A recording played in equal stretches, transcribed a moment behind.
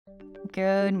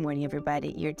Good morning,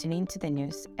 everybody. You're tuning to the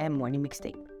news and morning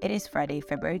mixtape. It is Friday,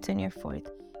 February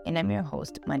 24th, and I'm your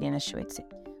host, Mariana Schuetze,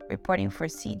 reporting for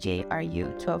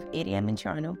CJRU 1280 a.m. in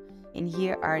Toronto, and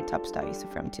here are our top stories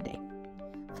from today.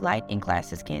 Flight and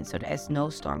classes cancelled as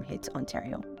snowstorm hits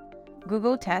Ontario.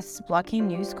 Google tests blocking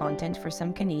news content for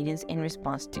some Canadians in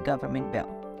response to government bill.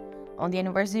 On the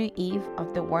anniversary eve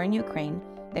of the war in Ukraine,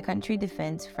 the country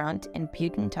defends front and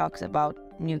Putin talks about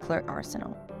nuclear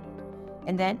arsenal.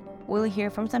 And then we'll hear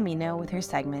from Samina with her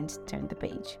segment, Turn the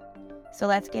Page. So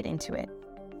let's get into it.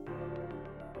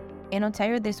 In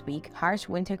Ontario this week, harsh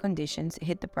winter conditions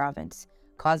hit the province,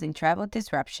 causing travel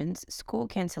disruptions, school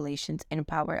cancellations, and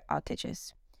power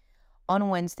outages. On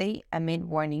Wednesday, amid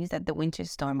warnings that the winter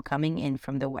storm coming in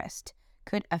from the west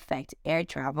could affect air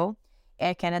travel,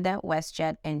 Air Canada,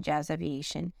 WestJet, and Jazz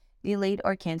Aviation delayed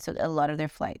or canceled a lot of their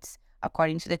flights,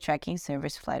 according to the tracking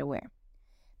service FlightAware.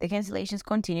 The cancellations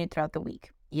continued throughout the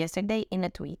week. Yesterday, in a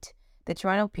tweet, the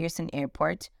Toronto Pearson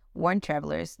Airport warned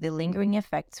travelers the lingering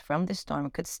effects from the storm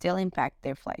could still impact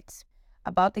their flights.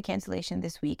 About the cancellation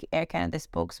this week, Air Canada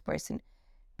spokesperson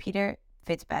Peter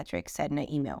Fitzpatrick said in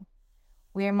an email,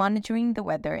 "We are monitoring the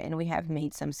weather and we have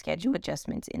made some schedule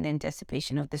adjustments in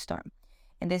anticipation of the storm,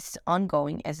 and this is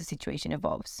ongoing as the situation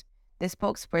evolves." The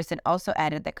spokesperson also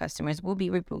added that customers will be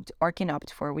rebooked or can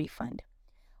opt for a refund.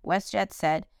 WestJet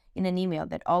said in an email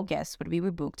that all guests would be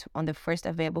rebooked on the first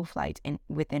available flight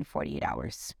within 48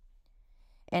 hours.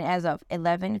 And as of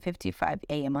 11:55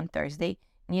 a.m. on Thursday,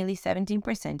 nearly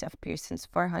 17% of Pearson's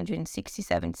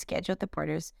 467 scheduled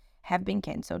departures have been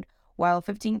canceled, while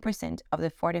 15% of the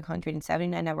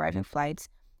 479 arriving flights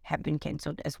have been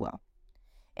canceled as well.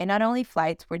 And not only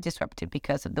flights were disrupted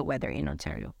because of the weather in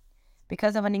Ontario.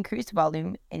 Because of an increased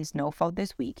volume in snowfall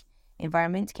this week,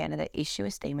 Environment Canada issued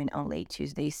a statement on late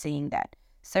Tuesday saying that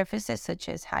surfaces such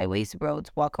as highways,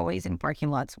 roads, walkways, and parking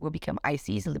lots will become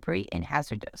icy, slippery, and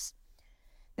hazardous.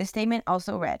 The statement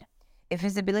also read, "If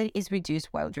visibility is reduced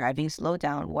while driving, slow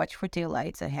down, watch for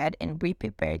taillights ahead, and be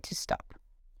prepared to stop."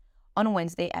 On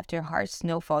Wednesday, after harsh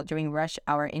snowfall during rush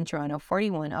hour in Toronto,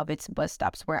 41 of its bus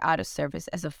stops were out of service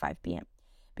as of 5 p.m.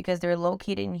 because they were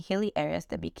located in hilly areas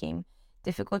that became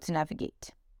difficult to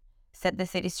navigate, said the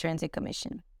city's transit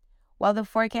commission. While the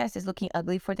forecast is looking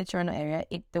ugly for the Toronto area,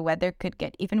 the weather could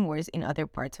get even worse in other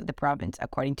parts of the province,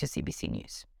 according to CBC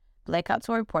News. Blackouts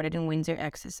were reported in Windsor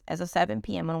Access as of 7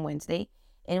 p.m. on Wednesday,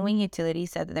 and Wing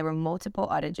Utilities said that there were multiple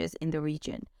outages in the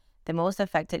region, the most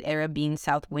affected area being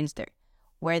South Windsor,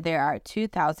 where there are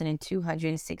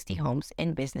 2,260 homes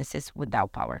and businesses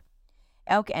without power.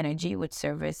 Elk Energy, which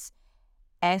services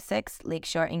Essex,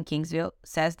 Lakeshore, and Kingsville,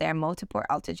 says there are multiple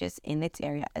outages in its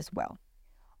area as well.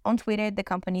 On Twitter, the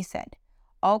company said,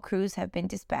 "All crews have been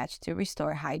dispatched to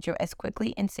restore hydro as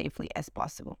quickly and safely as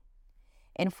possible."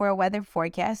 And for a weather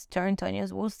forecast,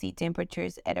 Torontonians will see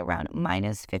temperatures at around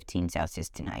minus 15 Celsius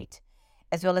tonight,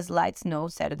 as well as light snow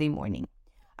Saturday morning,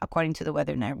 according to the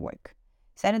Weather Network.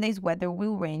 Saturday's weather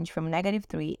will range from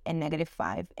 -3 and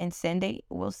 -5, and Sunday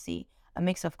will see a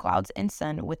mix of clouds and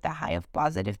sun with a high of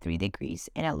positive 3 degrees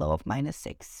and a low of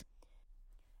 -6.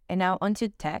 And now onto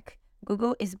tech.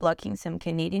 Google is blocking some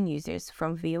Canadian users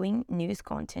from viewing news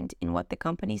content in what the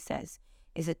company says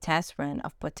is a test run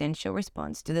of potential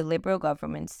response to the Liberal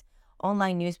government's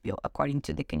online news bill, according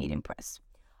to the Canadian press.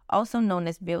 Also known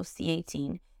as Bill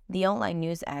C-18, the Online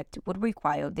News Act would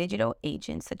require digital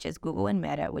agents such as Google and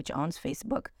Meta, which owns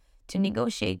Facebook, to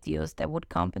negotiate deals that would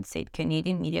compensate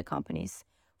Canadian media companies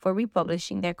for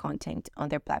republishing their content on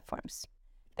their platforms.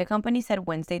 The company said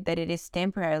Wednesday that it is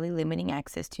temporarily limiting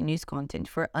access to news content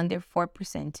for under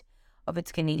 4% of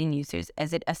its Canadian users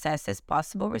as it assesses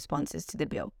possible responses to the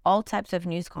bill. All types of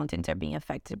news content are being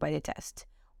affected by the test,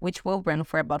 which will run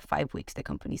for about 5 weeks, the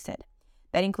company said.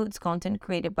 That includes content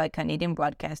created by Canadian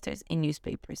broadcasters and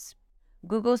newspapers.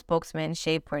 Google spokesman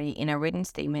Shay Purdy, in a written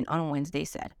statement on Wednesday,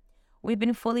 said, "We've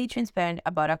been fully transparent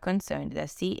about our concern that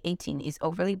C-18 is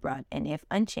overly broad and, if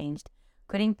unchanged,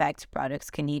 could impact products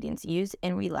Canadians use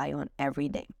and rely on every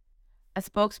day." A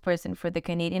spokesperson for the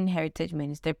Canadian Heritage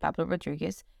Minister, Pablo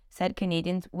Rodriguez, said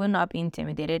Canadians will not be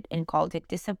intimidated and called it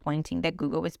disappointing that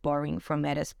Google is borrowing from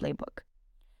Meta's playbook.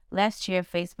 Last year,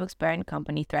 Facebook's parent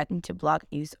company threatened to block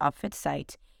news off its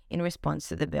site in response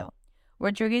to the bill.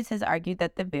 Rodriguez has argued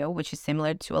that the bill, which is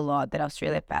similar to a law that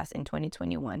Australia passed in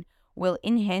 2021, will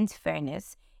enhance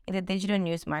fairness in the digital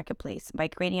news marketplace by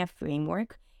creating a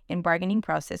framework and bargaining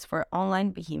process for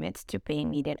online behemoths to pay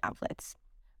media outlets.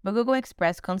 But Google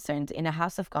expressed concerns in a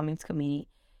House of Commons committee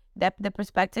that the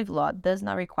prospective law does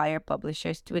not require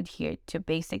publishers to adhere to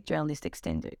basic journalistic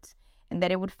standards, and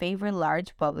that it would favor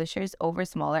large publishers over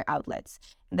smaller outlets,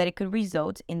 and that it could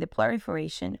result in the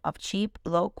proliferation of cheap,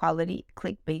 low-quality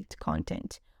clickbait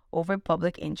content over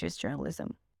public interest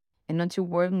journalism. And on to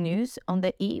world news, on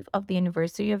the eve of the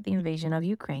anniversary of the invasion of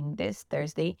Ukraine this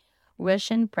Thursday,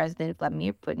 Russian President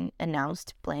Vladimir Putin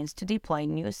announced plans to deploy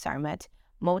new Sarmat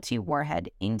multi-warhead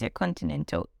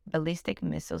intercontinental ballistic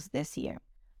missiles this year.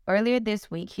 Earlier this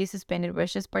week, he suspended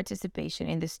Russia's participation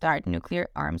in the START nuclear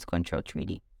arms control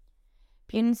treaty.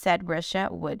 Putin said Russia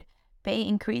would pay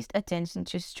increased attention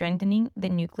to strengthening the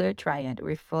nuclear triad,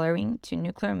 referring to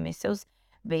nuclear missiles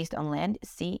based on land,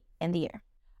 sea, and the air.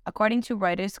 According to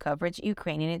Reuters coverage,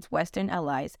 Ukraine and its Western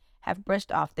allies have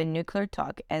brushed off the nuclear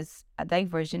talk as a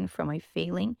diversion from a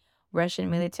failing Russian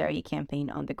military campaign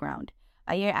on the ground,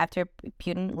 a year after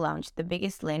Putin launched the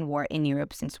biggest land war in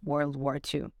Europe since World War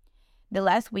II. The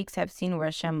last weeks have seen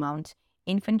Russia mount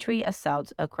infantry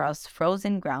assaults across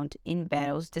frozen ground in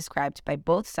battles described by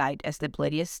both sides as the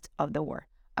bloodiest of the war.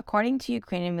 According to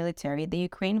Ukrainian military, the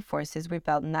Ukrainian forces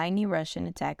repelled 90 Russian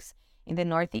attacks in the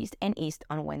northeast and east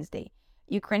on Wednesday.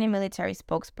 Ukrainian military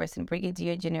spokesperson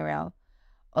Brigadier General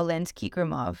Olensky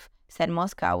Gromov said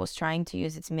Moscow was trying to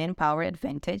use its manpower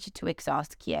advantage to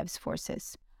exhaust Kiev's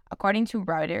forces. According to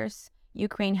Reuters,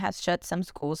 Ukraine has shut some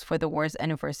schools for the war's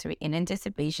anniversary in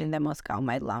anticipation that Moscow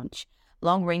might launch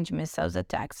long-range missiles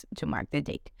attacks to mark the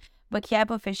date. But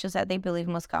Kiev officials said they believe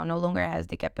Moscow no longer has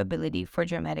the capability for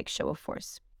dramatic show of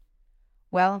force.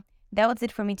 Well, that was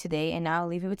it for me today, and now I'll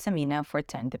leave you with Samina for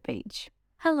Turn the Page.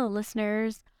 Hello,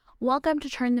 listeners. Welcome to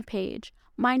Turn the Page.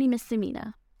 My name is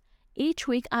Samina. Each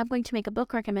week, I'm going to make a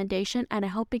book recommendation, and I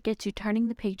hope it gets you turning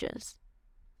the pages.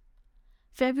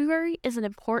 February is an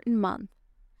important month.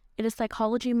 It is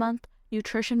Psychology Month,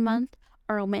 Nutrition Month,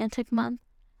 a Romantic Month,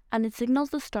 and it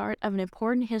signals the start of an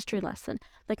important history lesson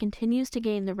that continues to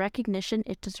gain the recognition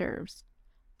it deserves.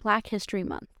 Black History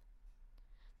Month.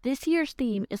 This year's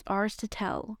theme is Ours to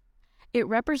Tell. It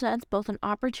represents both an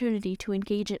opportunity to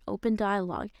engage in open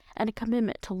dialogue and a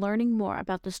commitment to learning more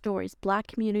about the stories Black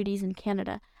communities in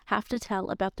Canada have to tell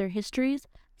about their histories,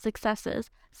 successes,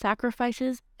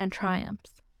 sacrifices, and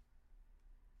triumphs.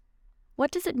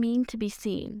 What does it mean to be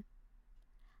seen?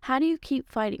 How do you keep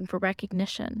fighting for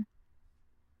recognition?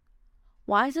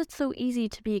 Why is it so easy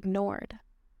to be ignored?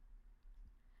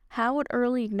 How would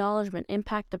early acknowledgement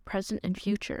impact the present and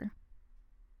future?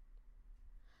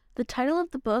 The title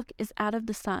of the book is Out of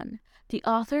the Sun. The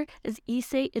author is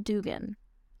Issei Edogan.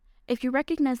 If you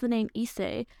recognize the name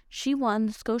Issei, she won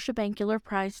the Scotiabankular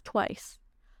Prize twice.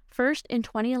 First in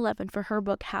 2011 for her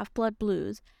book Half-Blood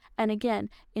Blues, and again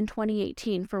in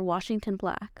 2018 for Washington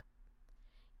Black.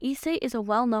 Issei is a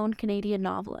well-known Canadian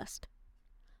novelist.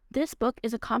 This book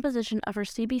is a composition of her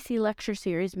CBC lecture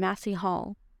series Massey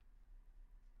Hall.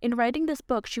 In writing this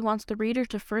book, she wants the reader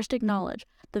to first acknowledge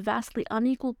the vastly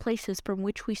unequal places from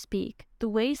which we speak, the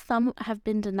ways some have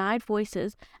been denied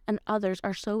voices and others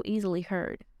are so easily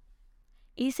heard.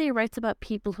 Issei writes about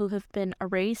people who have been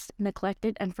erased,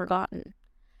 neglected, and forgotten,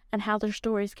 and how their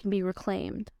stories can be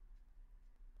reclaimed.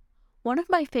 One of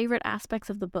my favorite aspects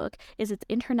of the book is its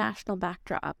international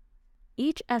backdrop.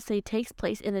 Each essay takes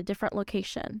place in a different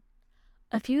location.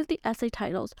 A few of the essay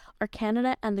titles are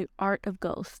Canada and the Art of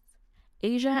Ghosts,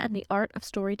 Asia and the Art of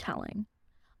Storytelling,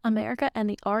 America and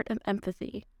the Art of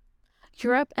Empathy,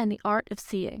 Europe and the Art of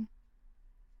Seeing.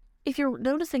 If you're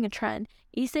noticing a trend,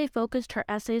 Issei focused her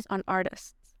essays on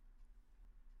artists.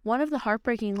 One of the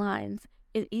heartbreaking lines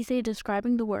is Issei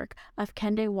describing the work of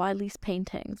Kende Wiley's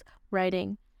paintings,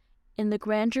 writing, "In the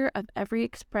grandeur of every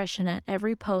expression and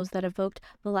every pose that evoked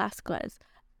Velázquez,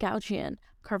 Gauguin,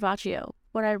 Caravaggio,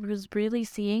 what I was really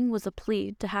seeing was a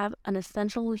plea to have an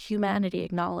essential humanity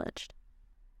acknowledged."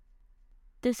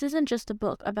 This isn't just a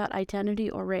book about identity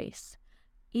or race.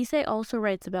 Issei also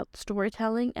writes about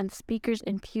storytelling and speakers'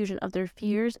 infusion of their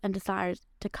fears and desires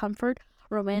to comfort,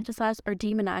 romanticize, or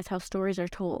demonize how stories are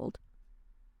told.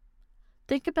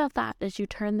 Think about that as you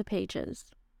turn the pages.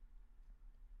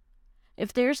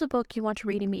 If there's a book you want to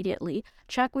read immediately,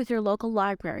 check with your local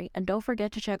library and don't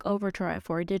forget to check Overdrive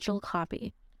for a digital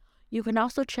copy. You can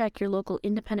also check your local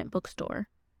independent bookstore.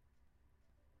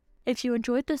 If you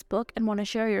enjoyed this book and want to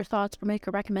share your thoughts or make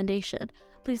a recommendation,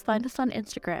 please find us on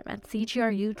Instagram at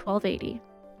CGRU1280.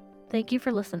 Thank you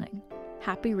for listening.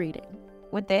 Happy reading.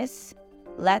 With this,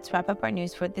 let's wrap up our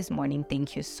news for this morning.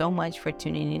 Thank you so much for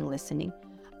tuning in and listening.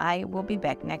 I will be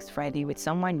back next Friday with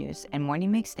some more news and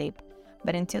morning mixtape,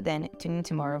 but until then, tune in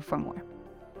tomorrow for more.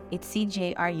 It's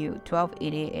CJRU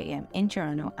 1280 AM in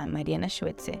Toronto. I'm Mariana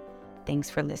Schuetze.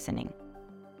 Thanks for listening.